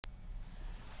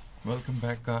Welcome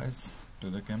back guys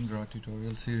to the ChemDraw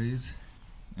tutorial series.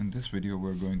 In this video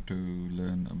we're going to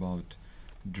learn about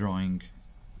drawing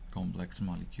complex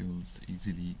molecules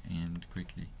easily and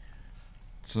quickly.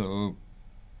 So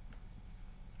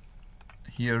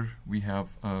here we have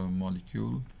a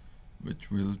molecule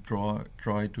which we'll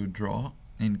try to draw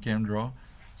in ChemDraw.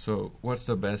 So what's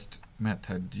the best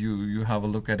method? You have a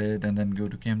look at it and then go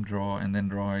to ChemDraw and then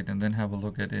draw it and then have a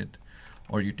look at it,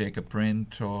 or you take a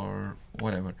print or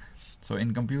whatever. So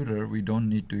in computer we don't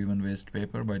need to even waste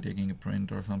paper by taking a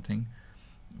print or something.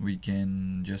 We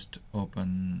can just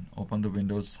open the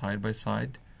windows side by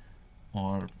side,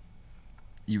 or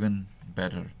even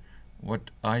better,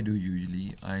 what I do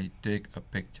usually, I take a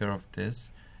picture of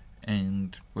this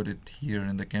and put it here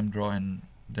in the ChemDraw and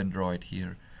then draw it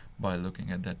here by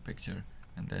looking at that picture.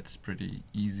 And that's pretty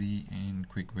easy and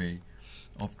quick way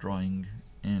of drawing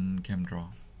in ChemDraw.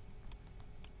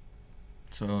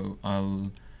 So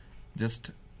I'll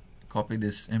just copy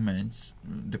this image.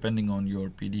 Depending on your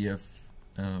PDF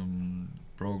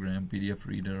program, PDF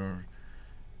reader or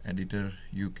editor,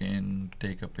 you can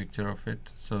take a picture of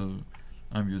it. So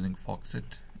I'm using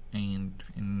Foxit, and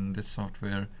in this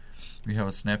software we have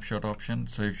a snapshot option.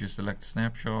 So if you select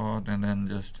snapshot and then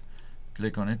just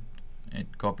click on it,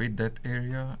 it copied that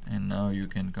area, and now you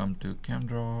can come to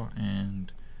ChemDraw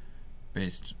and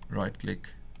paste, right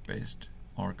click, paste,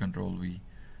 or Control V.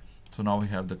 So now we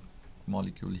have the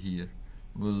molecule here.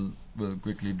 We'll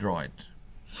quickly draw it.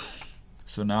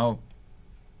 So now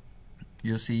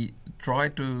you see, try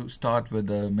to start with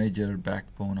the major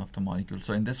backbone of the molecule.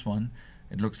 So in this one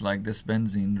it looks like this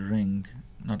benzene ring,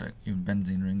 not even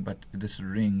benzene ring, but this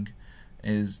ring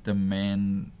is the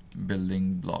main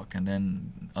building block, and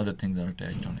then other things are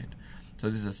attached on it. So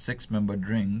this is a 6-membered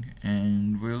ring,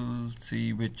 and we'll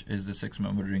see which is the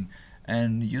 6-membered ring.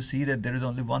 And you see that there is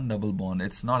only one double bond.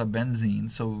 It's not a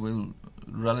benzene, so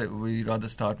we rather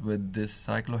start with this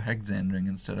cyclohexane ring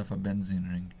instead of a benzene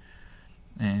ring.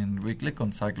 And we click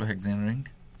on cyclohexane ring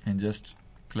and just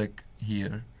click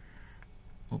here.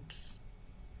 Oops,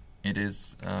 it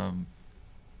is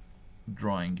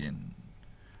drawing in.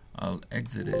 I'll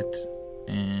exit it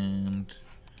and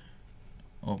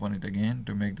open it again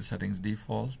to make the settings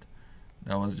default.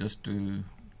 That was just to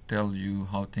tell you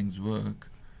how things work.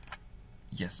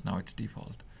 Yes, now it's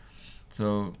default.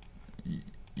 So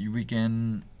we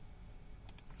can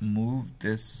move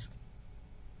these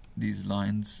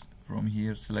lines from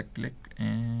here, select click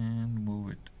and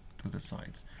move it to the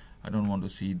sides. I don't want to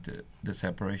see the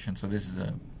separation, so this is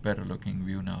a better looking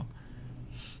view now.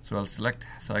 So I'll select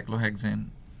cyclohexane.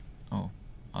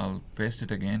 I'll paste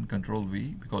it again, Control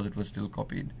V, because it was still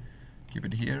copied. Keep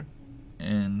it here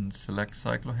and select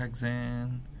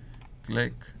cyclohexane,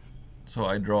 click. So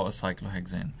I draw a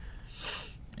cyclohexane.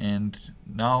 And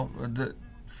now the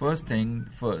first thing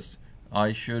first,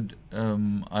 I should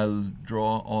I'll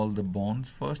draw all the bonds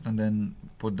first and then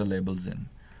put the labels in.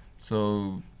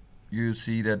 So you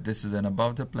see that this is an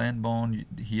above the plane bond.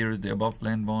 Here is the above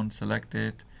plane bond. Select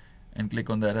it and click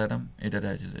on that atom, it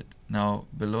attaches it. Now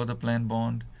below the plane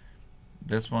bond,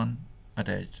 this one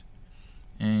attached.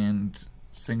 And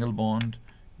single bond,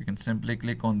 you can simply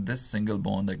click on this single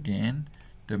bond again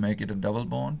to make it a double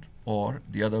bond, or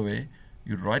the other way,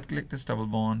 you right click this double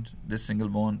bond, this single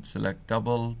bond, select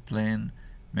double plane,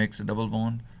 makes a double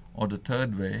bond. Or the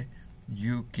third way,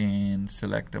 you can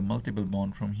select a multiple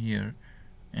bond from here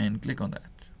and click on that.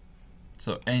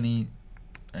 So any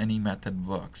method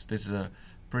works. This is a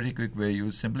pretty quick way.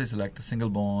 You simply select a single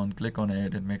bond, click on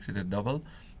it, it makes it a double.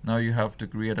 Now you have to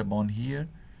create a bond here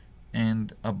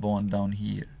and a bond down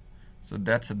here. So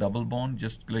that's a double bond,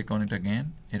 just click on it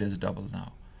again, it is double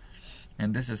now.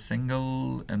 And this is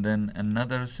single, and then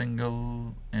another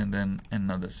single, and then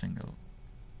another single.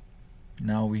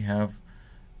 Now we have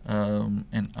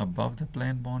an above the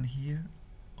plane bond here,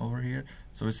 over here.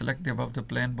 So we select the above the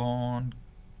plane bond,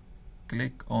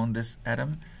 click on this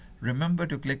atom. Remember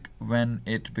to click when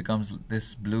it becomes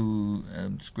this blue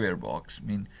square box. I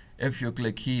mean, if you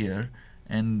click here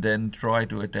and then try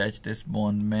to attach this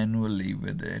bond manually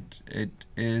with it, it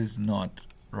is not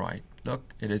right.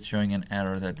 Look, it is showing an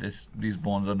error that these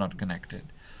bonds are not connected.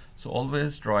 So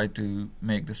always try to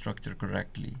make the structure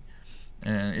correctly.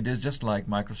 It is just like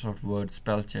Microsoft Word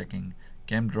spell checking.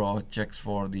 ChemDraw checks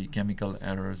for the chemical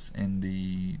errors in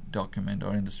the document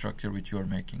or in the structure which you are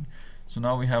making. So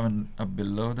now we have a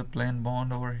below the plane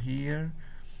bond over here,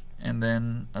 and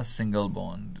then a single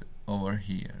bond over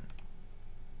here.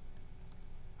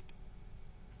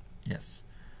 Yes,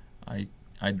 I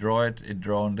draw it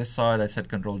draw on this side. I said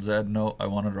Control Z, no, I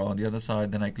want to draw on the other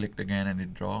side. Then I clicked again and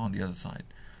it draw on the other side.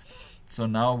 So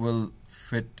now we'll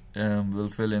fill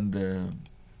in the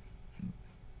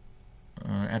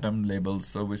atom labels.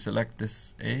 So we select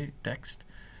this A text,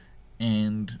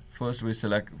 and first we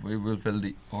will fill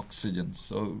the oxygen.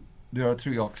 So there are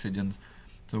 3 oxygens.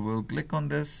 So we'll click on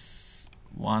this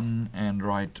one and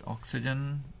write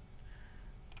oxygen.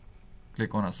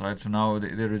 Click on aside. So now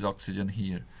there is oxygen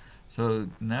here. So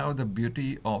now the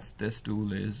beauty of this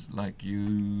tool is, like,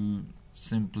 you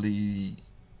simply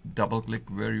double click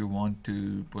where you want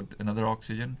to put another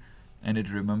oxygen, and it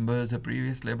remembers the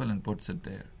previous label and puts it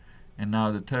there. And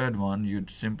now the third one, you'd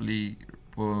simply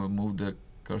move the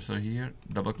cursor here,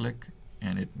 double click,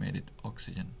 and it made it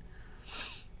oxygen.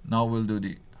 Now we'll do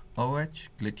the OH.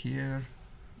 Click here,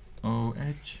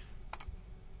 OH,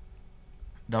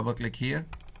 double click here,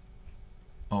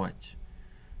 OH.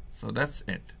 So that's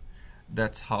it.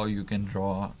 That's how you can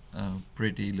draw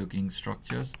pretty looking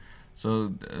structures. So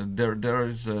there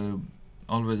is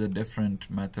always a different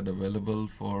method available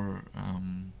for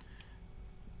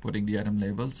putting the atom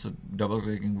labels. So double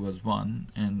clicking was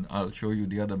one, and I'll show you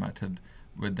the other method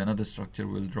with another structure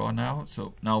we'll draw now.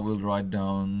 So now we'll write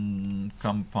down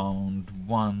compound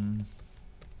 1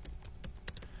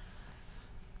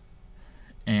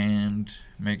 and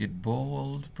make it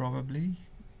bold, probably.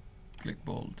 Click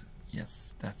bold.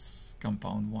 Yes, that's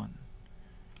compound 1.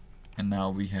 And now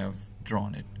we have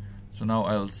drawn it. So now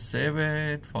I'll save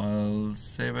it, file,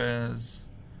 save as,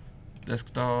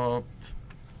 desktop,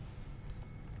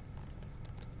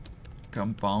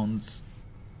 compounds,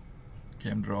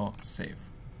 ChemDraw, save.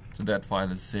 So that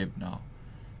file is saved now,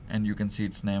 and you can see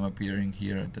its name appearing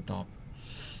here at the top.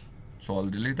 So I'll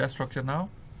delete that structure now.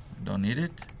 I don't need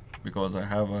it because I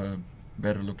have a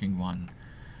better looking one.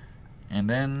 And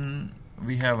then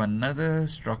we have another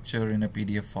structure in a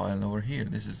PDF file over here.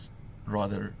 This is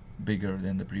rather bigger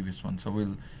than the previous one. So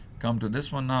we'll come to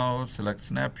this one now, select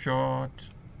snapshot,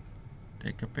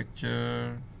 take a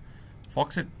picture.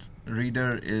 Foxit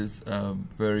Reader is a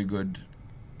very good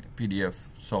PDF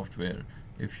software.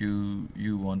 If you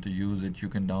want to use it, you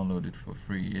can download it for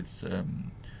free. It's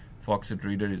Foxit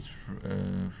Reader is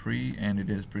free, and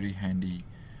it is pretty handy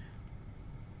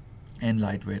and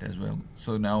lightweight as well.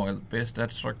 So now I'll paste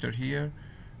that structure here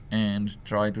and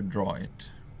try to draw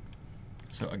it.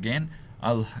 So again,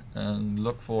 I'll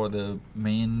look for the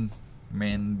main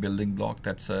building block.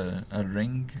 That's a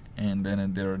ring, and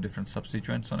then there are different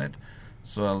substituents on it.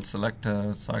 So I'll select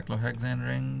a cyclohexane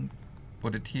ring,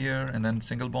 put it here, and then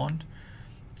single bond.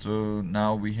 So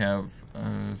now we have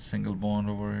a single bond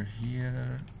over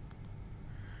here,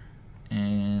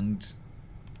 and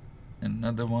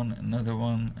another one, another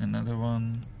one, another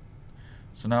one.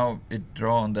 So now it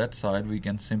draw on that side. We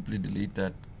can simply delete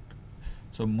that.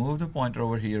 So move the pointer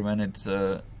over here when it's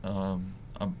a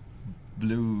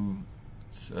blue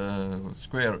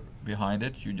square behind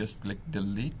it. You just click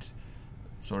delete.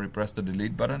 Sorry, press the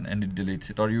delete button and it deletes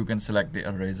it. Or you can select the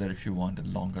eraser if you want a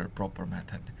longer, proper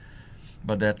method.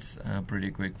 But that's a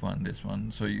pretty quick one, this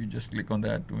one. So you just click on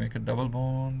that to make a double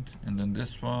bond, and then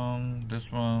this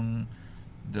one,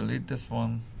 delete this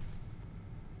one.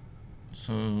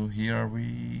 So here are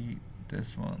we,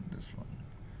 this one.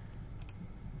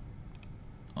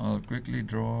 I'll quickly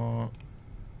draw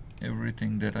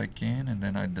everything that I can, and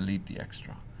then I delete the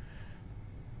extra.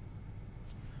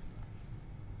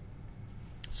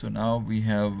 So now we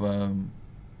have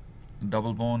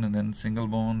double bond, and then single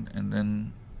bond, and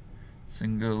then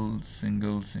single.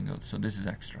 So this is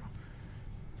extra.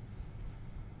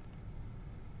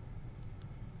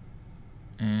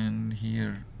 And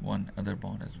here one other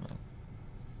bond as well.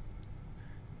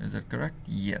 Is that correct?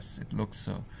 Yes, it looks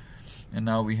so. And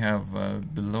now we have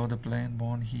below the plane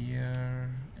bond here,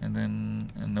 and then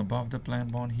above the plane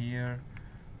bond here,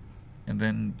 and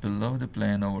then below the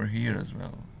plane over here as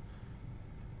well.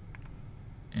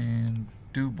 And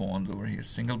two bonds over here,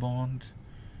 single bond,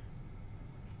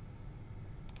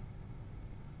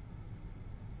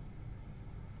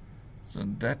 so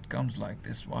that comes like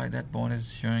this. Why that bond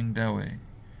is showing that way?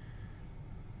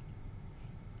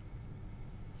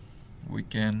 We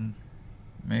can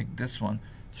make this one.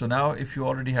 So now if you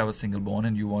already have a single bond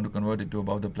and you want to convert it to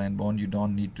above the plane bond, you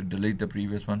don't need to delete the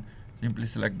previous one. Simply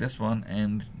select this one,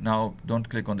 and now don't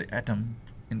click on the atom.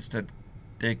 Instead,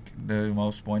 take the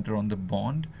mouse pointer on the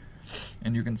bond,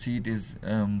 and you can see it is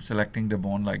selecting the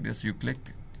bond like this. You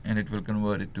click and it will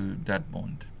convert it to that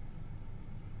bond.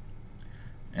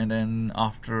 And then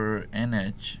after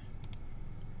NH,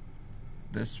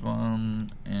 this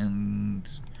one and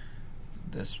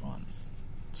this one.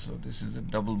 So this is a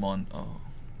double bond. Oh,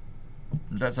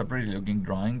 that's a pretty looking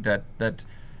drawing.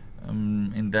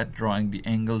 In that drawing the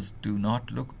angles do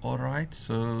not look alright,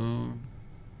 so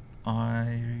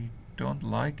I don't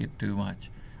like it too much.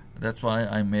 That's why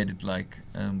I made it like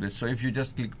this. So if you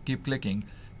just keep clicking,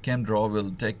 ChemDraw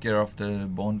will take care of the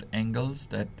bond angles,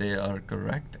 that they are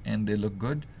correct and they look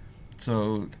good.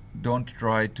 So don't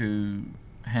try to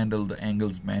handle the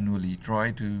angles manually.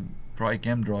 Try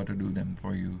ChemDraw to do them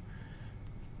for you.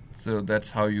 So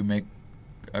that's how you make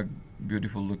a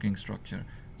beautiful looking structure.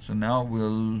 So now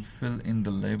we'll fill in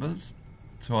the labels.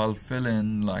 So I'll fill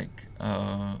in like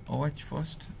OH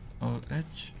first,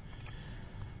 OH.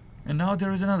 And now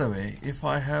there is another way. If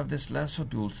I have this lasso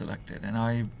tool selected and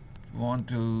I want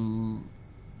to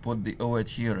put the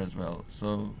OH here as well.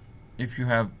 So if you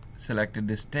have selected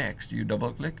this text, you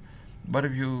double click. But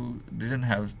if you didn't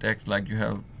have text, like you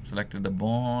have selected the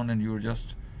bond and you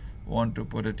just want to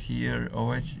put it here,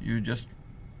 OH, you just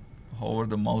hover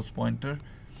the mouse pointer,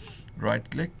 right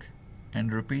click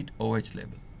and repeat OH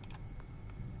label.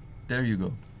 There you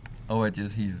go. OH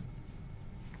is here.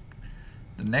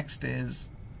 The next is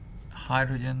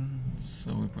hydrogen.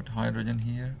 So we put hydrogen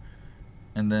here,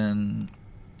 and then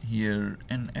here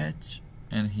NH,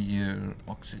 and here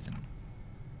oxygen.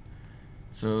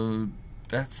 So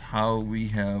that's how we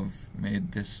have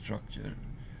made this structure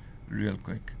real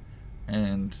quick.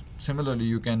 And similarly,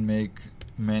 you can make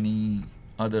many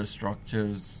other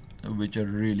structures which are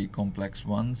really complex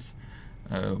ones,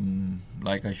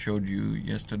 like I showed you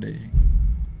yesterday.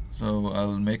 So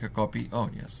I'll make a copy. Oh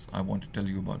yes, I want to tell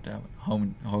you about that.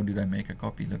 How did I make a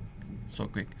copy? Look, so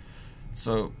quick.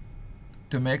 So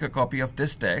to make a copy of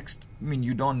this text, I mean,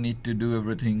 you don't need to do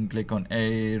everything. Click on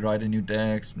A, write a new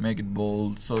text, make it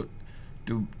bold. So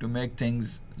to make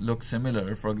things look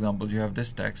similar, for example, you have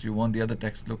this text, you want the other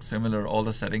text to look similar, all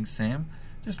the settings same,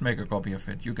 just make a copy of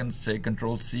it. You can say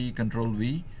Control C, Control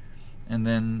V, and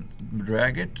then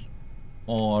drag it.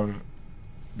 Or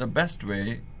the best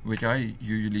way, which I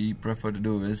usually prefer to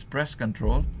do, is press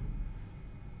Control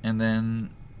and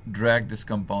then drag this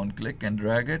compound, click and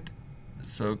drag it.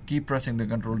 So keep pressing the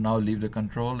Control, now leave the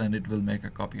Control, and it will make a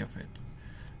copy of it.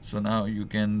 So now you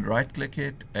can right click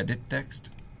it, edit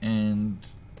text, and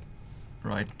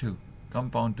write 2,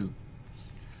 compound 2.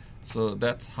 So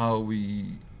that's how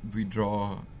we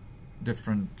draw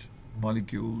different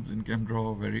molecules in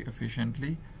ChemDraw very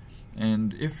efficiently.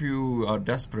 And if you are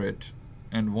desperate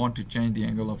and want to change the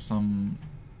angle of some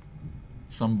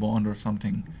bond or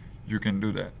something, you can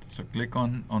do that. So click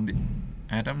on the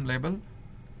atom label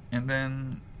and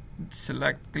then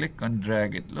select, click and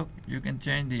drag it. Look, you can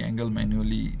change the angle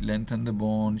manually, lengthen the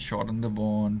bond, shorten the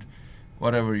bond,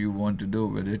 whatever you want to do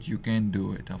with it, you can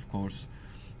do it, of course.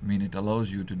 I mean, it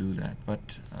allows you to do that,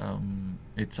 but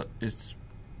it's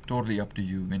totally up to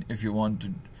you. I mean, if you want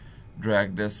to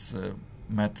drag this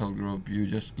methyl group, you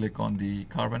just click on the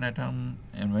carbon atom,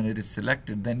 and when it is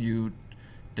selected, then you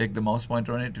take the mouse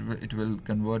pointer on it, it will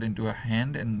convert into a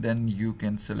hand, and then you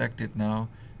can select it now.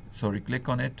 Sorry, click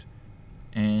on it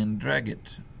and drag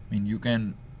it. I mean, you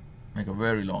can make a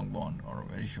very long bond or a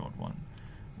very short one,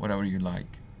 whatever you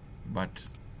like. But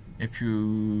if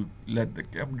you let the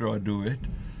ChemDraw do it,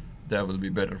 that will be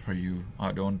better for you.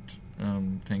 I don't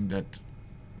think that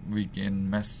we can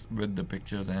mess with the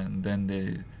pictures and then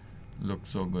they look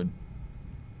so good.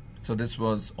 So this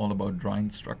was all about drawing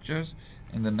structures.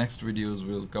 In the next videos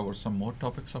we'll cover some more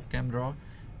topics of ChemDraw,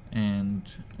 and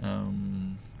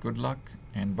good luck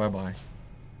and bye bye.